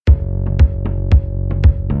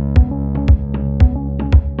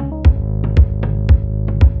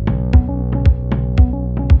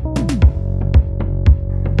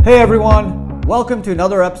Hey everyone, welcome to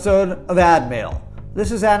another episode of AdMail.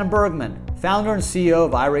 This is Adam Bergman, founder and CEO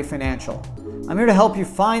of IRA Financial. I'm here to help you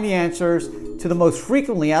find the answers to the most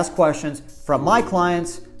frequently asked questions from my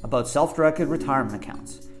clients about self-directed retirement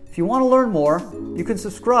accounts. If you want to learn more, you can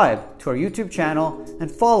subscribe to our YouTube channel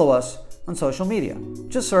and follow us on social media.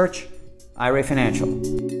 Just search IRA Financial.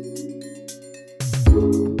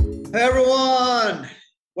 Hey everyone,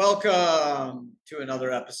 welcome to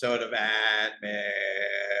another episode of AdMail.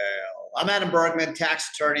 I'm Adam Bergman, tax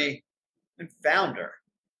attorney and founder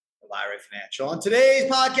of IRA Financial. On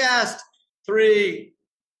today's podcast, 3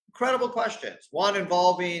 incredible questions. One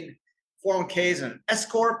involving 401ks and an S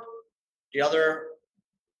Corp. The other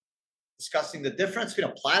discussing the difference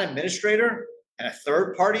between a plan administrator and a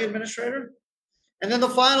third-party administrator. And then the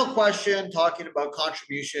final question talking about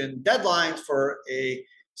contribution deadlines for a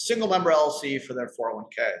single member LLC for their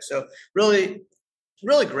 401k. So really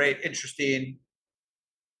great, interesting,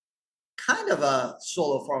 kind of a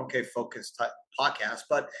solo 401k focused type podcast,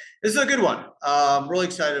 but this is a good one. I'm really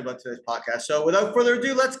excited about today's podcast. So without further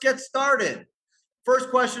ado, let's get started.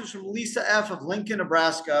 First question is from Lisa F. of Lincoln,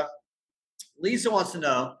 Nebraska. Lisa wants to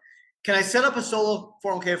know, can I set up a solo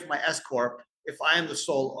 401k for my S Corp if I am the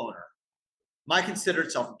sole owner? Am I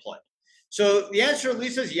considered self-employed? So the answer,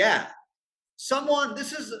 Lisa, is yeah.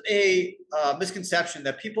 This is a misconception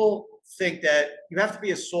that people think that you have to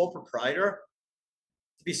be a sole proprietor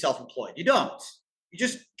to be self-employed. You don't. You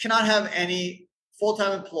just cannot have any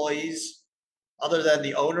full-time employees other than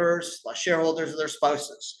the owners, shareholders, or their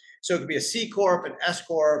spouses. So it could be a C Corp, an S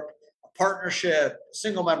Corp, a partnership, a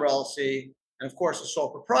single member LLC, and of course a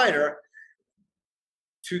sole proprietor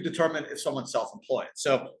to determine if someone's self-employed.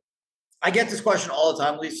 So I get this question all the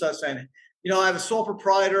time, Lisa, saying, I have a sole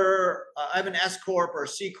proprietor, I have an S Corp or a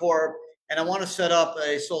C Corp, and I want to set up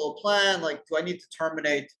a solo plan. Do I need to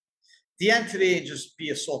terminate the entity and just be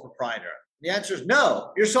a sole proprietor? The answer is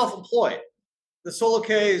no, you're self-employed. The solo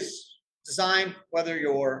K is designed, whether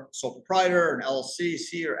you're a sole proprietor, an LLC,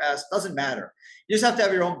 C or S, doesn't matter. You just have to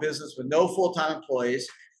have your own business with no full-time employees,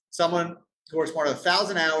 someone who works more than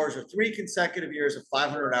 1,000 hours or 3 consecutive years of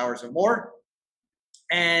 500 hours or more,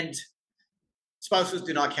 and spouses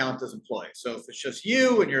do not count as employees. So if it's just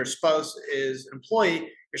you and your spouse is an employee,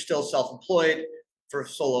 you're still self-employed for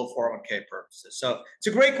solo 401k purposes. So it's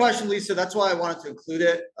a great question, Lisa. That's why I wanted to include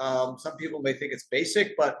it. Some people may think it's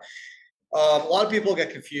basic, but a lot of people get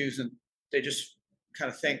confused and they just kind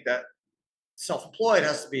of think that self-employed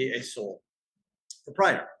has to be a sole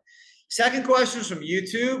proprietor. Second question is from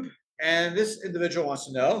YouTube, and this individual wants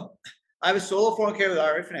to know, I have a solo 401k with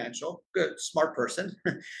IRA Financial. Good, smart person.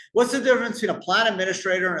 What's the difference between a plan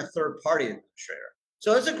administrator and a third-party administrator?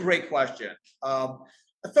 So that's a great question. A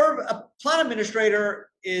plan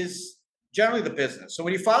administrator is generally the business. So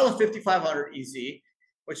when you file a 5500 EZ,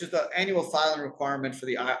 which is the annual filing requirement for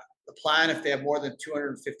the plan, if they have more than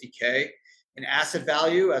 250K in asset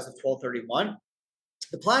value as of 12/31,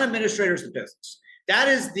 the plan administrator is the business. That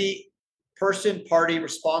is the party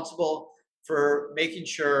responsible for making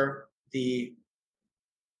sure the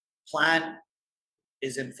plan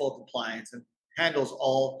is in full compliance and handles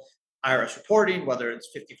all IRS reporting, whether it's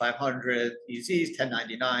 5500 EZs,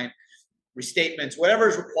 1099, restatements, whatever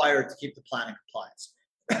is required to keep the plan in compliance.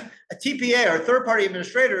 A TPA, or third-party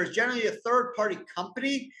administrator, is generally a third-party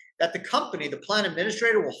company that the plan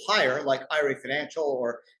administrator, will hire, like IRA Financial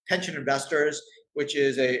or Pension Investors, which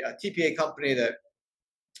is a TPA company that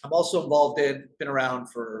I'm also involved in, been around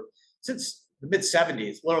since the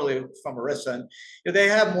mid-70s, literally from ERISA. And they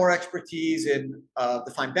have more expertise in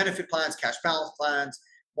defined benefit plans, cash balance plans,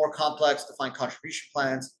 more complex defined contribution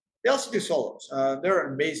plans. They also do solos. They're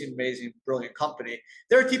an amazing, brilliant company.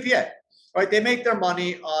 They're a TPA, right? They make their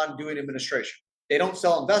money on doing administration. They don't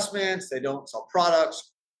sell investments. They don't sell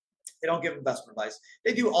products. They don't give investment advice.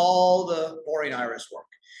 They do all the boring IRS work.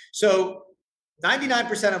 So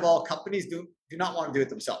 99% of all companies do not want to do it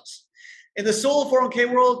themselves. In the solo 401k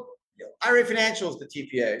world, IRA Financial is the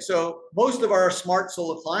TPA. So most of our smart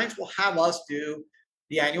solo clients will have us do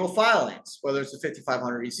the annual filings, whether it's the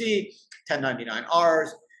 5500 EZ, 1099Rs,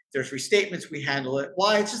 there's restatements, we handle it.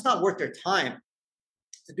 Why? It's just not worth their time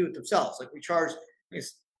to do it themselves. We charge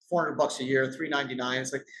 $400 a year, $399.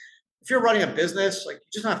 It's if you're running a business, you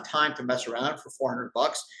just don't have time to mess around for $400.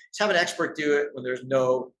 Just have an expert do it when there's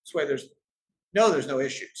no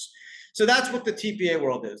issues. So that's what the TPA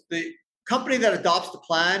world is. The company that adopts the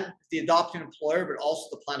plan, the adopting employer, but also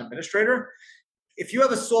the plan administrator. If you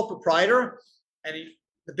have a sole proprietor and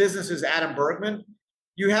the business is Adam Bergman,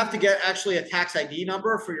 you have to get actually a tax ID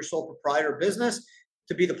number for your sole proprietor business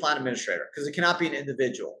to be the plan administrator, because it cannot be an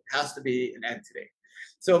individual. It has to be an entity.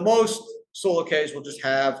 So most solo Ks will just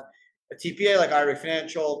have a TPA like IRA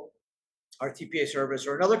Financial, our TPA service,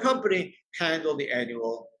 or another company handle the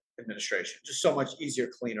annual administration. Just so much easier,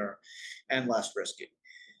 cleaner, and less risky.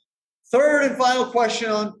 Third and final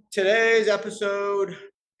question on today's episode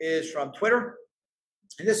is from Twitter.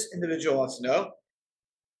 And this individual wants to know,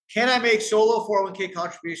 can I make solo 401k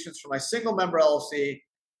contributions for my single member LLC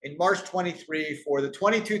in March 23 for the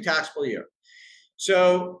 22 taxable year?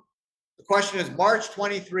 So the question is March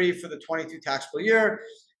 23 for the 22 taxable year.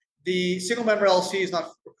 The single member LLC is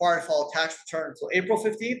not required to file a tax return until April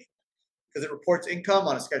 15th because it reports income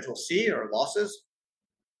on a Schedule C or losses,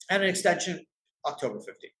 and an extension October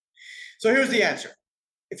 15th. So here's the answer.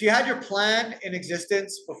 If you had your plan in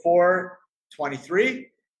existence before 23,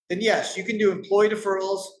 then yes, you can do employee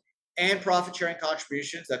deferrals and profit sharing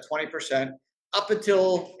contributions at 20% up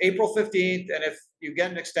until April 15th. And if you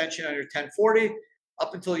get an extension on your 1040,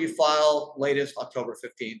 up until you file latest October 15th,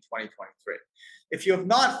 2023. If you have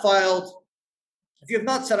not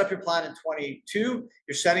set up your plan in 22,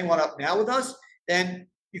 you're setting one up now with us, then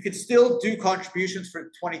you can still do contributions for the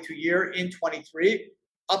 22 year in 23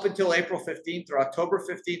 up until April 15th or October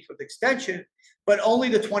 15th with extension, but only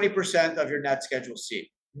the 20% of your net Schedule C,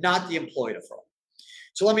 not the employee deferral.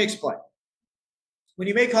 So let me explain. When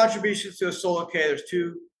you make contributions to a solo K, there's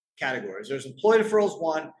two categories. There's employee deferrals,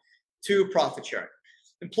 1, 2, profit sharing.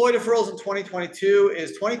 Employee deferrals in 2022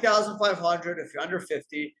 is $20,500 if you're under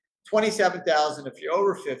 50, $27,000 if you're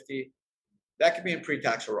over 50. That can be in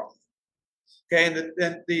pre-tax or Roth. Okay, and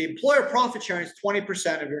then the employer profit sharing is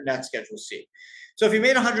 20% of your net Schedule C. So if you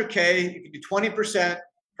made 100K, you can do 20%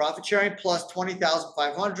 profit sharing plus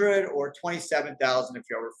 20,500 or 27,000 if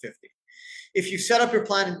you're over 50. If you set up your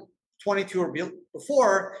plan in 22 or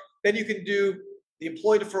before, then you can do the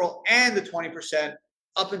employee deferral and the 20%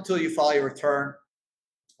 up until you file your return,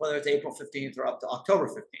 whether it's April 15th or up to October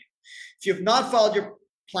 15th. If you have not filed your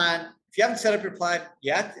plan, if you haven't set up your plan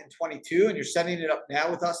yet in 22 and you're setting it up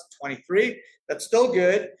now with us in 23, that's still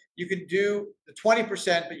good. You can do the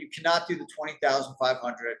 20%, but you cannot do the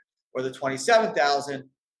 20,500 or the 27,000,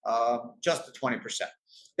 just the 20%.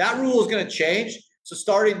 That rule is going to change. So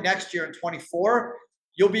starting next year in 24,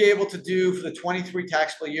 you'll be able to do for the 23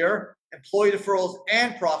 taxable year, employee deferrals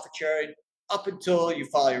and profit sharing up until you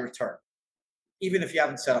file your return, even if you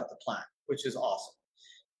haven't set up the plan, which is awesome.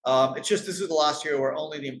 It's just this is the last year where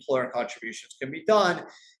only the employer contributions can be done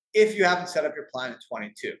if you haven't set up your plan in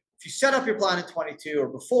 22. If you set up your plan in 22 or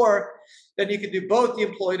before, then you can do both the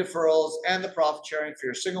employee deferrals and the profit sharing for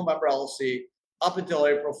your single member LLC up until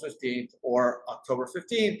April 15th or October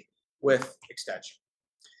 15th with extension.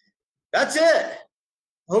 That's it. I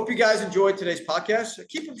hope you guys enjoyed today's podcast.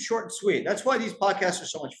 Keep them short and sweet. That's why these podcasts are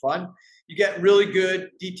so much fun. You get really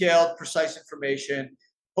good, detailed, precise information.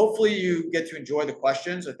 Hopefully you get to enjoy the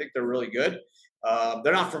questions. I think they're really good.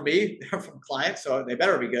 They're not from me. They're from clients, so they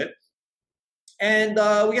better be good. And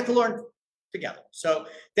we get to learn together. So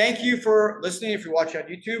thank you for listening. If you're watching on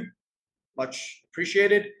YouTube, much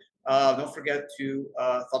appreciated. Don't forget to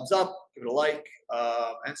thumbs up, give it a like,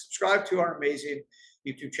 and subscribe to our amazing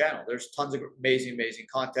YouTube channel. There's tons of amazing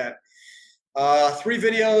content. 3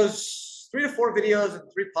 to 4 videos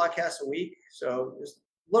and 3 podcasts a week. So there's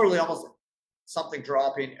literally almost something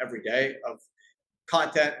dropping every day of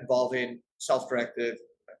content involving self-directed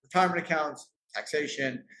retirement accounts,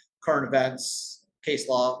 taxation, current events, case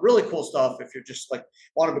law, really cool stuff. If you're just like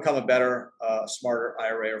want to become a better, smarter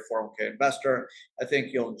IRA or 401k investor, I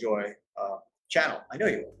think you'll enjoy channel. I know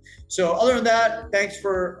you will. So other than that, thanks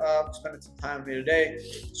for spending some time with me today.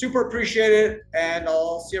 Super appreciate it. And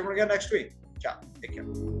I'll see everyone again next week. Ciao. Take care.